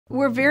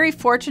We're very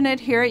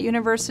fortunate here at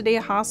University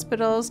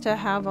Hospitals to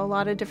have a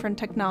lot of different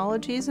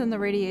technologies in the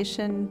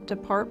radiation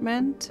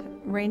department,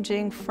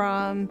 ranging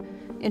from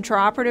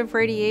intraoperative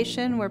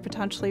radiation, where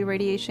potentially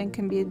radiation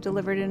can be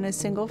delivered in a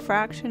single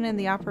fraction in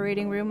the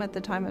operating room at the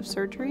time of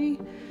surgery,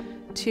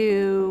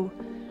 to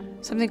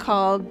something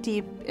called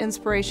deep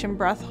inspiration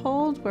breath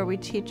hold, where we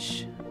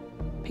teach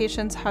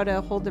patients how to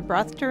hold their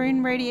breath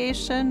during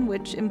radiation,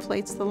 which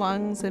inflates the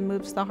lungs and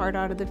moves the heart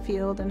out of the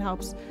field and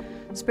helps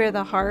spare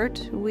the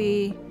heart.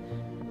 We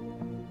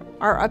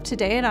are up to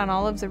date on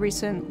all of the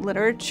recent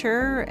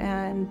literature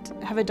and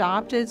have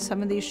adopted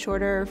some of these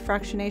shorter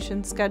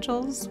fractionation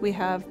schedules. We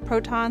have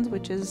protons,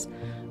 which is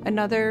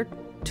another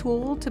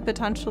tool to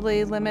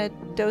potentially limit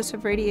dose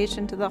of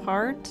radiation to the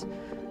heart.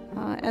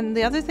 And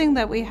the other thing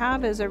that we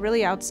have is a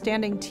really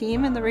outstanding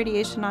team in the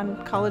radiation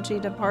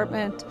oncology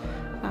department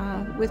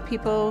with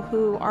people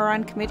who are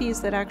on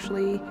committees that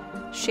actually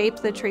shape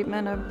the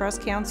treatment of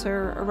breast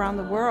cancer around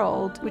the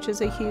world, which is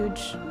a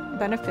huge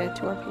benefit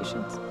to our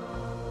patients.